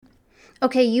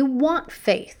Okay, you want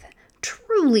faith.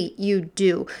 Truly, you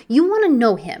do. You want to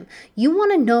know Him. You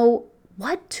want to know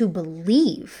what to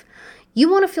believe. You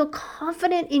want to feel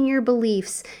confident in your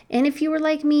beliefs. And if you were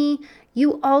like me,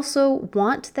 you also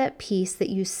want that peace that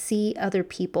you see other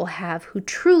people have who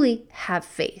truly have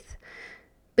faith.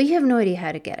 But you have no idea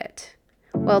how to get it.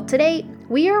 Well, today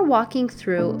we are walking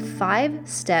through 5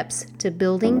 steps to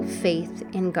building faith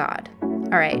in God.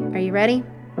 All right, are you ready?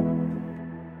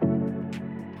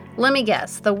 Let me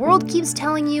guess, the world keeps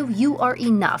telling you you are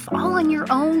enough. All on your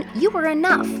own, you are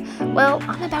enough. Well,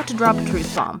 I'm about to drop a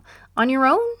truth bomb. On your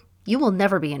own, you will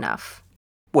never be enough.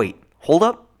 Wait, hold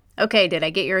up. Okay, did I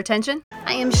get your attention?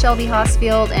 I am Shelby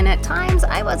Hosfield, and at times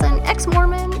I was an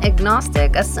ex-Mormon,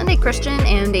 agnostic, a Sunday Christian,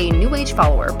 and a New Age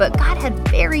follower, but God had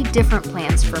very different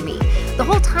plans for me. The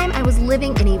whole time I was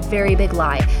living in a very big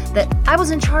lie, that I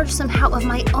was in charge somehow of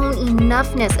my own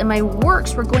enoughness and my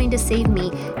works were going to save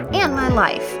me and my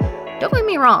life. Don't get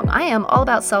me wrong, I am all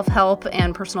about self-help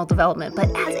and personal development, but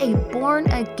as a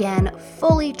born-again,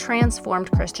 fully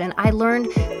transformed Christian, I learned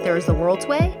there is the world's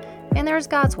way and there's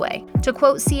God's way. To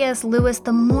quote C.S. Lewis,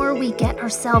 the more we get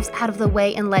ourselves out of the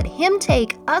way and let Him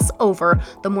take us over,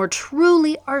 the more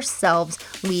truly ourselves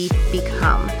we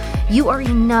become. You are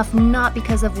enough not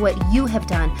because of what you have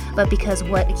done, but because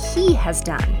what He has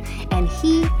done, and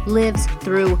He lives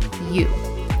through you.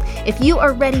 If you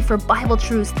are ready for Bible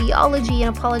truths, theology,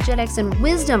 and apologetics, and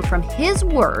wisdom from His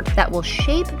Word that will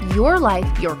shape your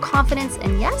life, your confidence,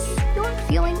 and yes, your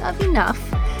feeling of enough,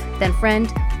 then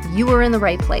friend, you are in the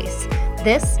right place.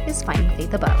 This is Finding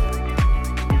Faith Above.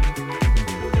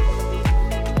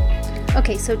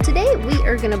 Okay, so today we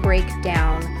are going to break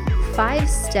down 5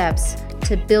 steps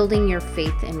to building your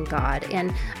faith in God.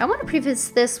 And I want to preface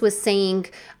this with saying,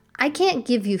 I can't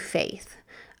give you faith.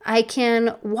 I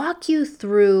can walk you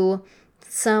through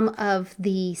some of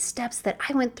the steps that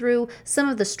I went through, some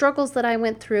of the struggles that I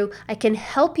went through. I can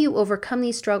help you overcome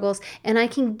these struggles, and I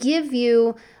can give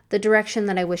you the direction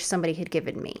that I wish somebody had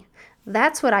given me.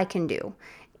 That's what I can do.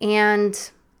 And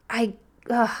I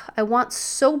want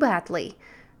so badly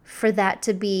for that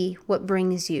to be what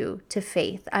brings you to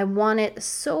faith. I want it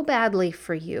so badly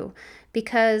for you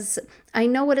because I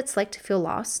know what it's like to feel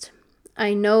lost.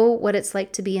 I know what it's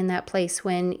like to be in that place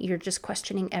when you're just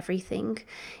questioning everything.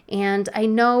 And I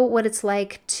know what it's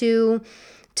like to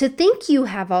think you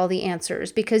have all the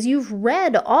answers because you've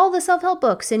read all the self-help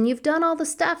books and you've done all the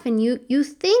stuff and you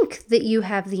think that you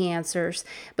have the answers,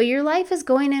 but your life is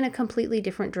going in a completely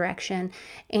different direction.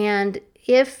 And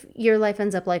if your life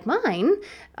ends up like mine,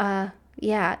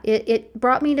 it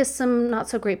brought me to some not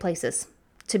so great places,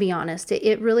 to be honest.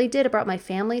 It really did. It brought my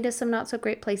family to some not so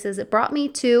great places. It brought me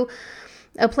to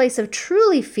a place of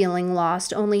truly feeling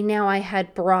lost, only now I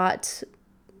had brought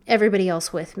everybody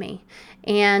else with me.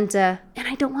 And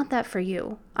I don't want that for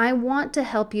you. I want to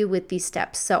help you with these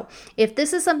steps. So if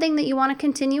this is something that you want to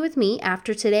continue with me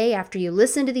after today, after you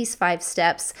listen to these 5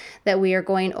 steps that we are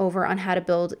going over on how to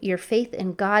build your faith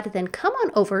in God, then come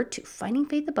on over to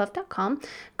findingfaithabove.com,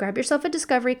 grab yourself a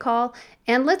discovery call,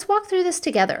 and let's walk through this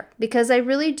together because I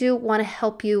really do want to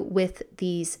help you with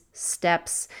these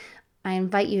steps. I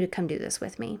invite you to come do this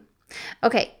with me.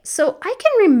 Okay, so I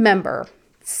can remember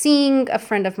seeing a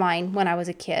friend of mine when I was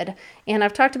a kid, and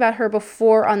I've talked about her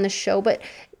before on the show, but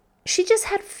she just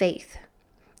had faith.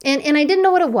 And I didn't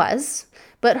know what it was,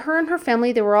 but her and her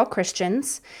family, they were all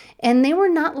Christians, and they were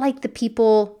not like the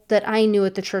people that I knew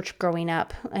at the church growing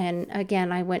up. And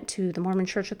again, I went to the Mormon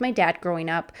church with my dad growing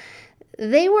up.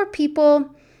 They were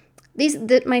people,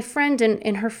 my friend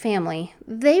and her family,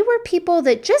 they were people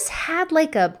that just had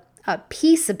like a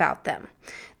peace about them.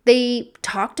 They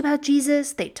talked about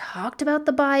Jesus, they talked about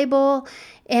the Bible,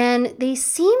 and they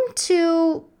seemed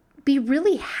to be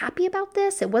really happy about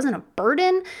this. It wasn't a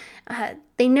burden.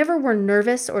 They never were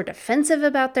nervous or defensive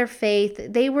about their faith.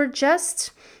 They were just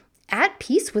at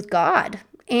peace with God,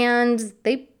 and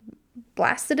they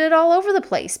blasted it all over the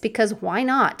place because why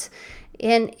not?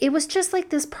 And it was just like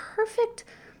this perfect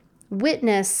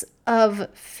witness of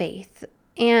faith.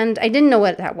 And I didn't know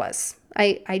what that was.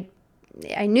 I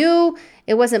knew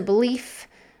it wasn't belief.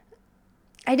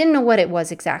 I didn't know what it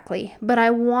was exactly, but I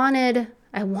wanted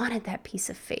that piece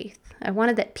of faith. I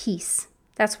wanted that peace.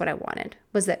 That's what I wanted,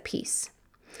 was that peace.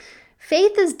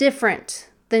 Faith is different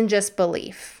than just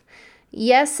belief.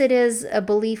 Yes, it is a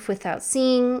belief without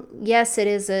seeing. Yes, it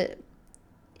is a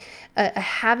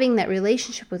having that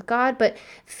relationship with God, but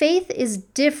faith is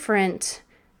different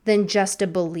than just a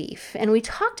belief. And we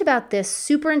talked about this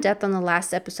super in depth on the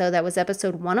last episode. That was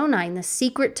episode 109, The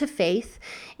Secret to Faith.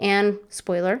 And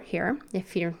spoiler here,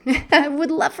 I would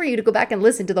love for you to go back and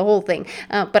listen to the whole thing,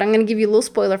 but I'm going to give you a little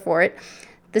spoiler for it.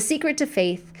 The secret to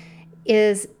faith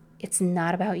is it's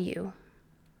not about you.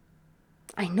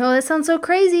 I know that sounds so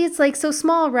crazy. It's like so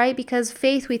small, right? Because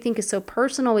faith we think is so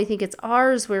personal. We think it's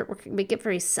ours. We get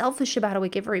very selfish about it. We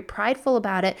get very prideful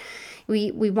about it.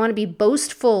 We want to be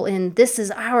boastful in this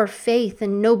is our faith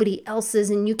and nobody else's,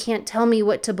 and you can't tell me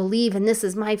what to believe, and this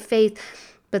is my faith.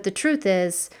 But the truth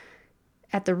is,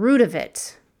 at the root of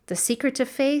it, the secret to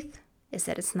faith is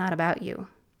that it's not about you.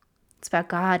 It's about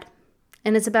God.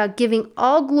 And it's about giving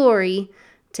all glory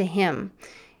to Him.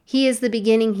 He is the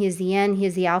beginning, He is the end, He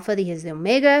is the Alpha, He is the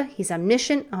Omega, He's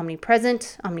omniscient,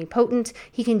 omnipresent, omnipotent.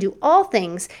 He can do all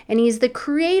things, and He is the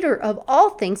creator of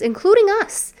all things, including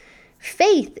us.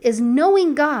 Faith is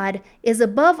knowing God is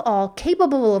above all,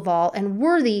 capable of all, and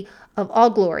worthy of all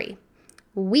glory.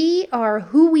 We are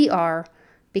who we are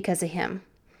because of Him.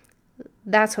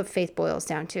 That's what faith boils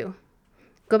down to.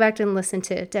 Go back and listen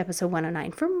to episode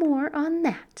 109 for more on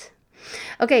that.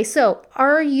 Okay, so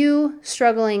are you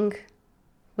struggling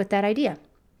with that idea?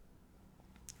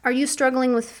 Are you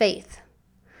struggling with faith?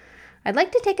 I'd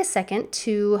like to take a second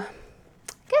to,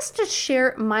 just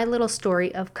share my little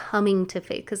story of coming to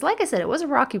faith. Because like I said, it was a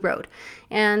rocky road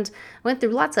and went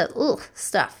through lots of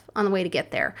stuff on the way to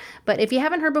get there. But if you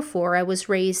haven't heard before, I was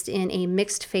raised in a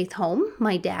mixed faith home.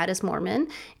 My dad is Mormon,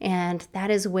 and that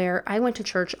is where I went to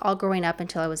church all growing up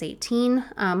until I was 18.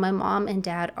 My mom and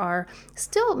dad are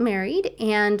still married,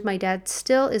 and my dad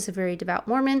still is a very devout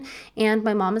Mormon, and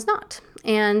my mom is not.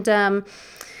 And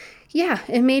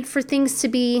it made for things to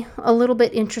be a little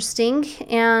bit interesting,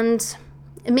 and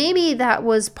maybe that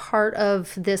was part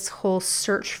of this whole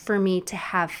search for me to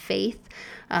have faith,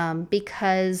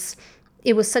 because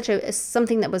it was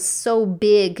something that was so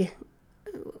big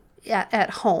at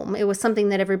home. It was something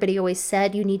that everybody always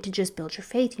said, you need to just build your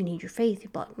faith. You need your faith.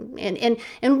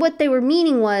 And what they were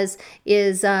meaning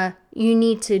is you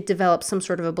need to develop some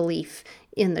sort of a belief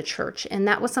in the church. And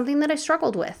that was something that I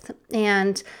struggled with.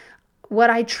 And what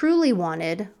I truly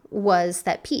wanted was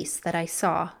that peace that I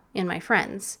saw in my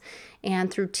friends.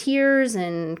 And through tears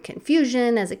and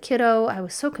confusion as a kiddo, I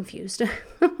was so confused.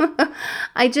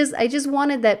 I just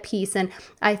wanted that peace. And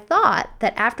I thought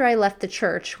that after I left the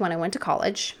church when I went to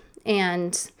college,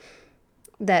 and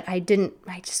that I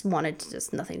just wanted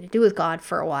nothing to do with God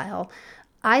for a while,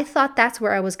 I thought that's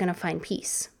where I was going to find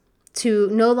peace. To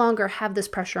no longer have this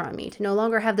pressure on me, to no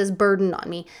longer have this burden on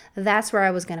me. That's where I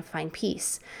was going to find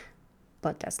peace.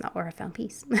 But that's not where I found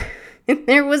peace.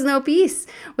 There was no peace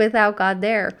without God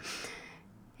there.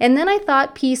 And then I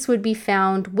thought peace would be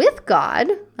found with God.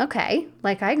 Okay,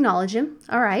 like I acknowledge Him.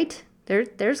 All right,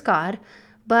 there's God.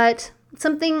 But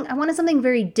I wanted something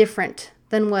very different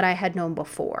than what I had known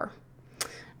before.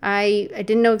 I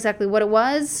didn't know exactly what it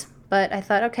was, but I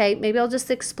thought, okay, maybe I'll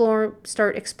just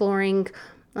start exploring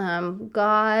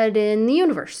God in the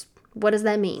universe. What does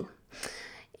that mean?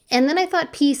 And then I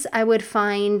thought peace I would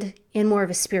find in more of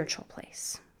a spiritual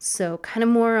place. So kind of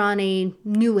more on a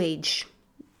new age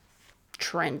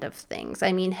trend of things.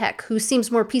 I mean, heck, who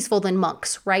seems more peaceful than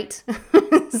monks, right?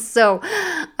 So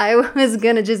I was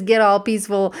going to just get all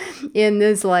peaceful in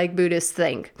this Buddhist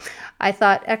thing. I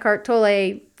thought Eckhart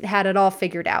Tolle had it all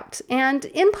figured out. And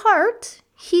in part,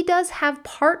 he does have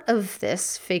part of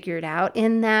this figured out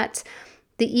in that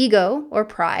the ego or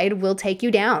pride will take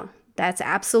you down. That's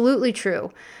absolutely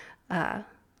true.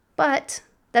 But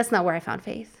that's not where I found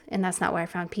faith, and that's not where I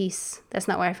found peace. That's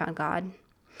not where I found God.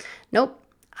 Nope.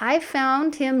 I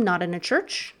found Him not in a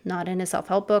church, not in a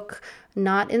self-help book,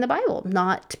 not in the Bible,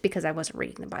 not because I wasn't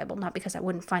reading the Bible, not because I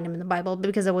wouldn't find Him in the Bible, but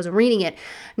because I wasn't reading it,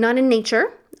 not in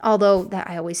nature, although that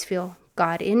I always feel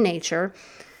God in nature.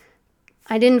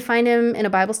 I didn't find Him in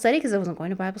a Bible study because I wasn't going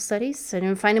to Bible studies. I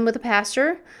didn't find Him with a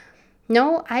pastor.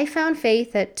 No, I found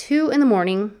faith at 2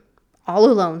 a.m, all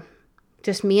alone.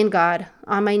 Just me and God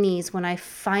on my knees when I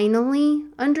finally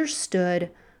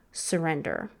understood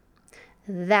surrender.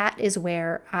 That is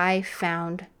where I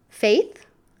found faith,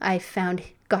 I found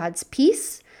God's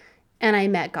peace, and I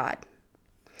met God.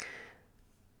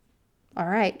 All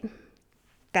right.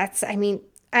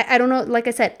 I don't know, like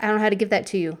I said, I don't know how to give that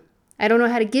to you. I don't know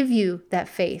how to give you that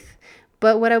faith.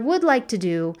 But what I would like to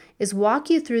do is walk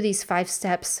you through these 5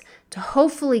 steps to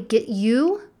hopefully get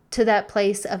you to that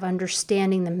place of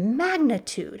understanding the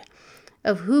magnitude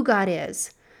of who God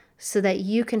is so that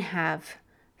you can have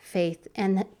faith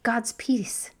and God's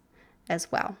peace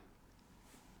as well.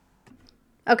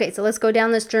 Okay, so let's go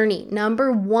down this journey.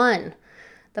 Number 1,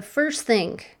 the first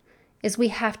thing is we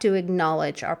have to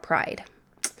acknowledge our pride.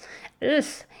 Ugh.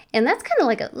 And that's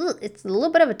kind of it's a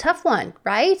little bit of a tough one,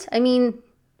 right? I mean,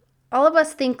 all of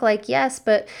us think yes,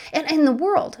 but, and the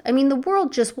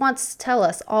world just wants to tell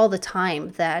us all the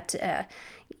time that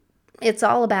It's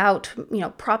all about,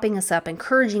 propping us up,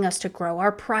 encouraging us to grow.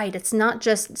 Our pride, it's not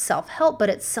just self-help, but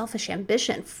it's selfish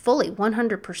ambition, fully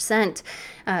 100%.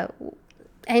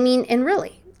 And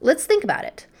really, let's think about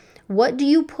it. What do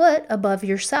you put above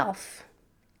yourself?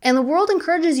 And the world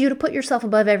encourages you to put yourself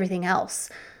above everything else.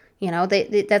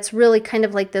 That's really kind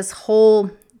of like this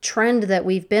whole trend that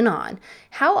we've been on.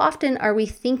 How often are we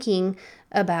thinking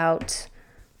about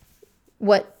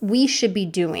what we should be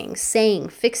doing, saying,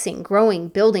 fixing, growing,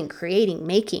 building, creating,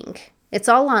 making? It's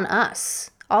all on us.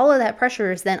 All of that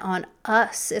pressure is then on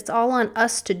us. It's all on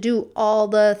us to do all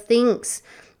the things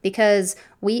because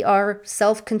we are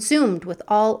self-consumed with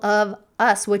all of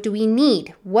us. What do we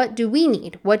need? What do we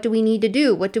need? What do we need to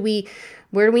do? Where do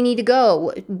we need to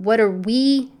go? What are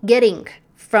we getting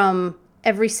from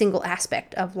every single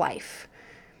aspect of life?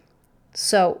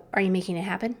 So, are you making it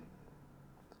happen?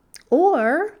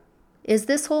 Or is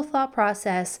this whole thought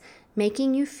process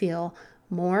making you feel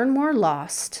more and more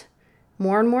lost,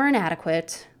 more and more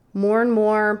inadequate, more and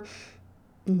more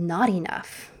not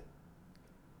enough?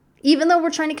 Even though we're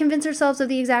trying to convince ourselves of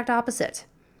the exact opposite.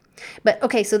 But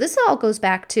okay, so this all goes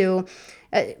back to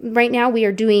right now we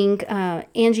are doing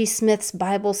Angie Smith's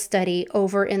Bible study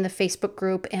over in the Facebook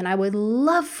group, and I would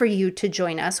love for you to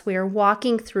join us. We are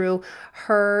walking through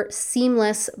her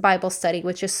seamless Bible study,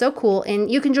 which is so cool,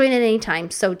 and you can join at any time.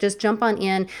 So just jump on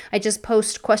in. I just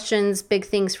post questions, big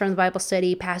things from the Bible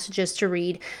study, passages to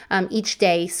read each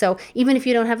day. So even if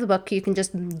you don't have the book, you can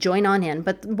just join on in.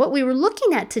 But what we were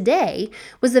looking at today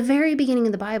was the very beginning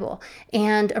of the Bible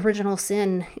and original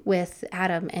sin with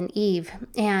Adam and Eve.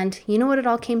 And you know what it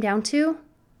all came down to?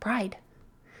 Pride.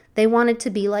 They wanted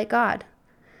to be like God.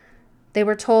 They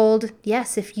were told,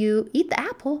 yes, if you eat the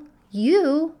apple,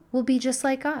 you will be just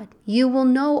like God. You will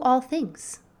know all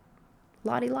things.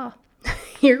 La-di-la.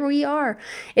 Here we are.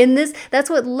 In this,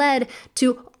 that's what led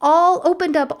to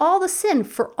opened up all the sin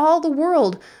for all the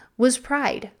world was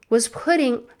pride, was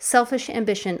putting selfish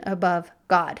ambition above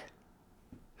God.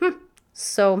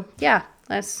 So yeah,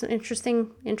 that's an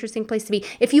interesting place to be.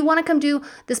 If you want to come do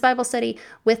this Bible study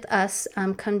with us,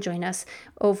 come join us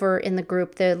over in the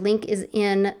group. The link is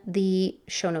in the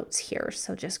show notes here.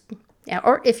 So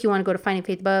or if you want to go to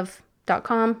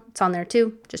findingfaithabove.com, it's on there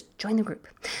too. Just join the group.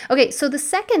 Okay, so the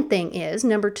second thing is,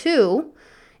 number 2,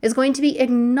 is going to be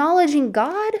acknowledging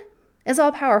God as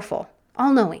all-powerful,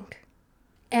 all-knowing,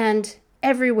 and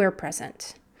everywhere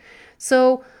present.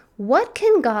 So what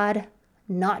can God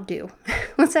not do?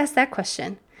 Let's ask that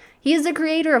question. He is the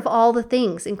creator of all the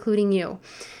things, including you.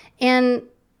 And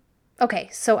okay,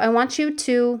 so I want you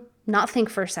to not think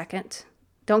for a second.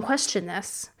 Don't question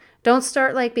this. Don't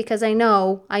start because I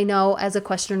know as a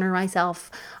questioner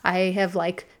myself, I have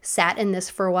sat in this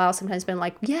for a while, sometimes been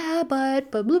yeah,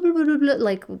 but blah, blah, blah, blah,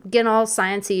 blah, getting all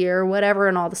sciencey or whatever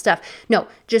and all the stuff. No,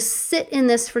 just sit in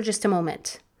this for just a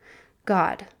moment.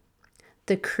 God,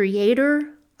 the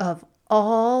creator of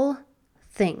all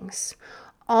things,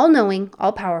 all-knowing,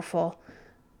 all-powerful,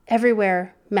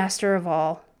 everywhere, master of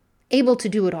all, able to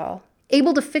do it all,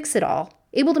 able to fix it all,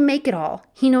 able to make it all.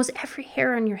 He knows every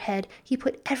hair on your head. He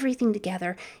put everything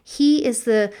together. He is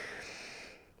the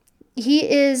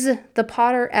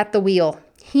potter at the wheel.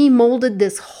 He molded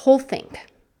this whole thing.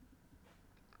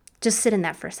 Just sit in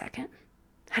that for a second.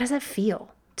 How does that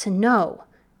feel to know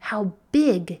how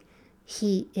big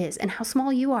he is and how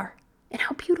small you are and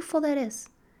how beautiful that is?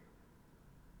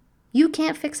 You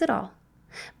can't fix it all.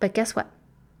 But guess what?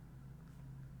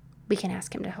 We can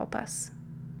ask him to help us.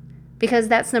 Because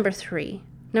that's number 3.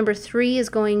 Number 3 is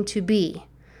going to be,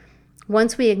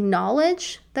 once we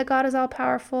acknowledge that God is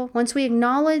all-powerful, once we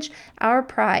acknowledge our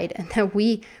pride and that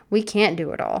we can't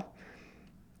do it all,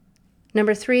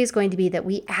 number 3 is going to be that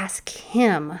we ask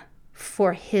him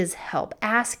for his help.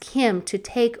 Ask him to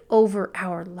take over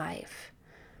our life.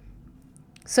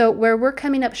 So where we're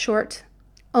coming up short,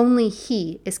 only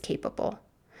he is capable.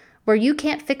 Where you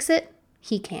can't fix it,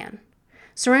 he can.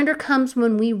 Surrender comes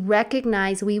when we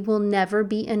recognize we will never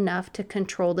be enough to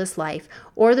control this life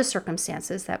or the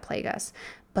circumstances that plague us.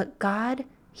 But God,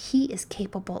 he is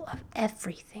capable of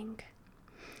everything.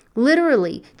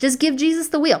 Literally, just give Jesus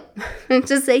the wheel and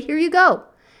just say, here you go.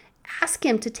 Ask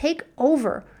him to take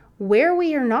over where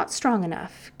we are not strong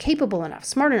enough, capable enough,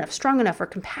 smart enough, strong enough, or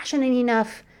compassionate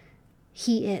enough.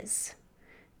 He is.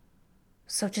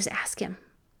 So just ask him.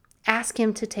 Ask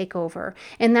him to take over.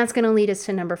 And that's going to lead us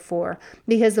to number 4,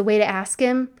 because the way to ask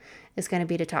him is going to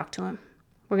be to talk to him.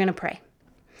 We're going to pray.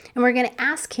 And we're going to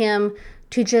ask him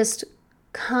to just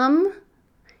come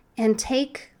and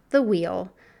take the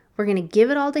wheel. We're going to give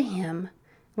it all to him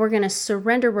We're going to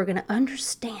surrender. We're going to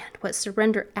understand what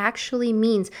surrender actually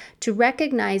means, to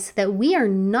recognize that we are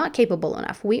not capable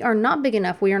enough. We are not big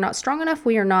enough. We are not strong enough.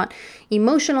 We are not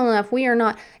emotional enough. We are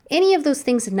not any of those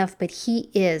things enough, but He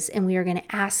is. And we are going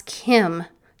to ask Him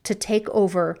to take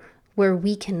over where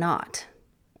we cannot.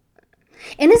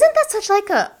 And isn't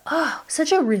that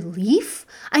such a relief?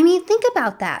 I mean, think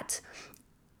about that.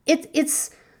 It's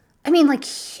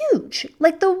huge.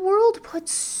 Like, the world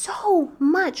puts so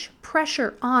much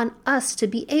pressure on us to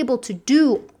be able to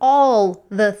do all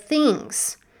the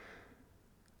things.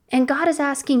 And God is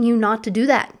asking you not to do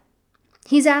that.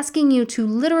 He's asking you to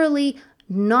literally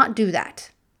not do that.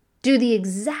 Do the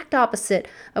exact opposite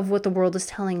of what the world is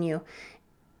telling you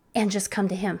and just come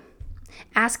to Him.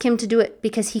 Ask Him to do it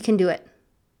because He can do it.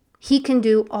 He can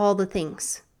do all the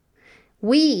things.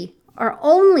 We are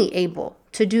only able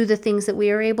to do the things that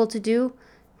we are able to do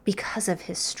because of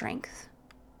His strength.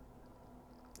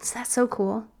 Is that so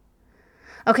cool?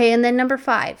 Okay, and then number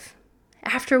 5,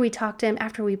 after we talk to Him,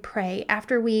 after we pray,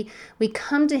 after we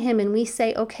come to Him and we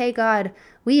say, okay, God,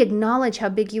 we acknowledge how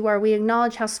big You are. We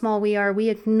acknowledge how small we are. We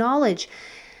acknowledge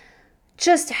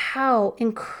just how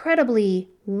incredibly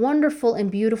wonderful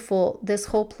and beautiful this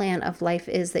whole plan of life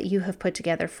is that You have put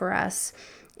together for us.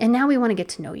 And now we want to get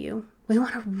to know You. We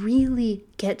want to really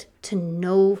get to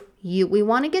know You. We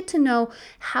want to get to know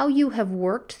how You have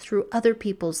worked through other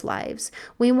people's lives.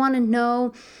 We want to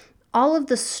know all of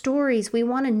the stories. We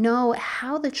want to know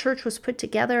how the church was put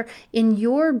together in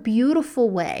Your beautiful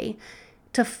way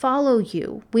to follow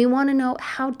You. We want to know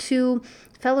how to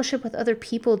fellowship with other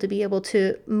people to be able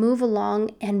to move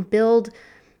along and build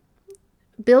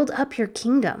up Your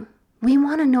kingdom. We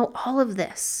want to know all of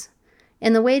this.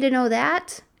 And the way to know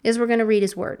that is we're going to read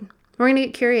His Word. We're going to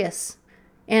get curious,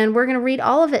 and we're going to read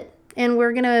all of it, and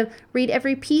we're going to read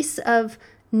every piece of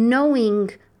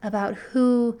knowing about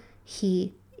who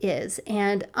He is.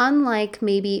 And unlike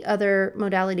maybe other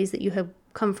modalities that you have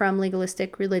come from,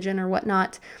 legalistic religion or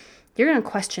whatnot, you're going to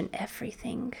question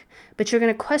everything, but you're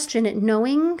going to question it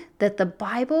knowing that the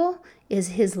Bible is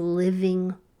His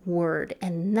living Word,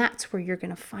 and that's where you're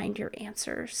going to find your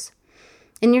answers.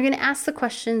 And you're going to ask the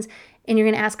questions, and you're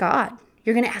going to ask God.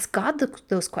 You're going to ask God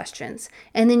those questions,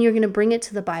 and then you're going to bring it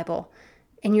to the Bible,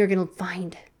 and you're going to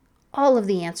find all of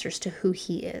the answers to who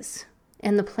He is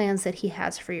and the plans that He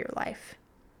has for your life.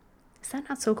 Is that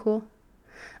not so cool?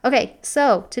 Okay,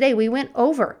 so today we went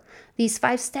over these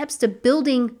 5 steps to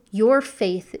building your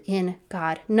faith in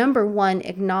God. Number 1,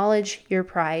 acknowledge your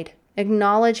pride.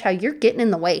 Acknowledge how you're getting in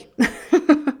the way.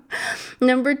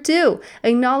 Number 2,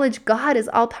 acknowledge God is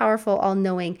all-powerful,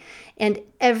 all-knowing, and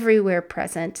everywhere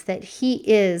present, that He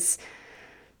is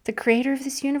the creator of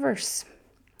this universe.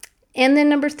 And then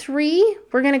number 3,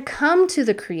 we're going to come to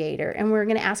the Creator and we're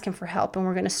going to ask Him for help, and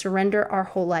we're going to surrender our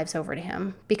whole lives over to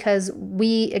Him, because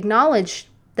we acknowledge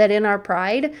that in our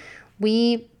pride,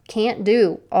 we can't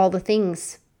do all the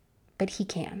things, but He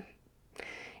can.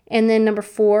 And then number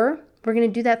 4, we're going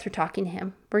to do that through talking to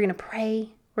Him. We're going to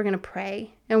pray. We're going to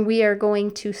pray, and we are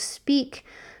going to speak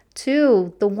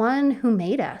to the One who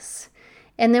made us.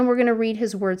 And then we're going to read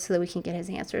His Word so that we can get His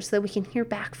answers, so that we can hear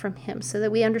back from Him, so that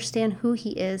we understand who He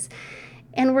is.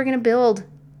 And we're going to build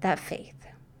that faith.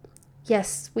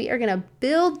 Yes, we are going to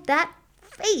build that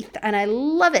faith, and I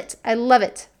love it. I love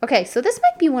it. Okay, so this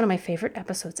might be one of my favorite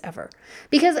episodes ever,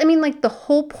 because the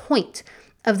whole point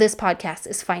of this podcast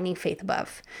is finding faith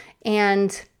above.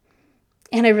 And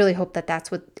I really hope that that's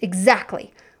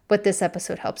exactly what this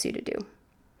episode helps you to do.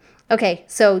 Okay,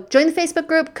 so join the Facebook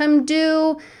group. Come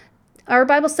do our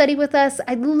Bible study with us.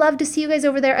 I'd love to see you guys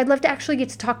over there. I'd love to actually get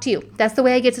to talk to you. That's the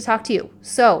way I get to talk to you.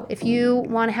 So if you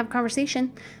want to have a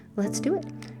conversation, let's do it.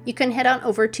 You can head on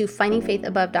over to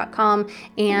findingfaithabove.com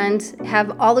and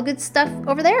have all the good stuff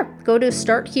over there. Go to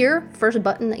Start Here, first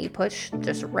button that you push,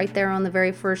 just right there on the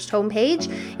very first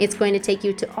homepage. It's going to take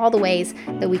you to all the ways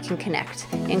that we can connect,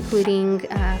 including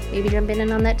maybe jumping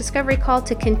in on that discovery call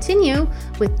to continue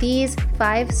with these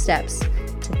 5 steps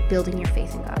to building your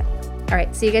faith in God. All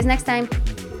right, see you guys next time.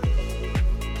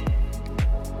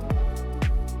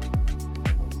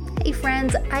 Hey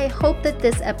friends, I hope that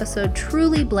this episode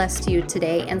truly blessed you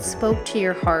today and spoke to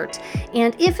your heart.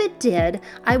 And if it did,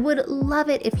 I would love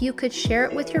it if you could share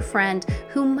it with your friend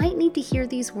who might need to hear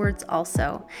these words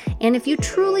also. And if you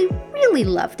truly, really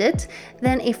loved it,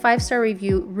 then a 5-star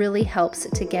review really helps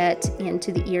to get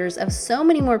into the ears of so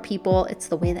many more people. It's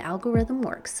the way the algorithm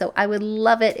works. So I would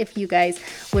love it if you guys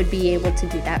would be able to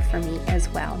do that for me as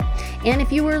well. And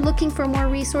if you were looking for more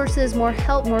resources, more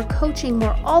help, more coaching,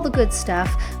 more all the good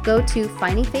stuff, go to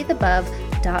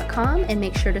findingfaithabove.com and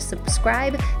make sure to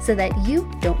subscribe so that you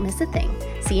don't miss a thing.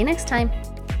 See you next time.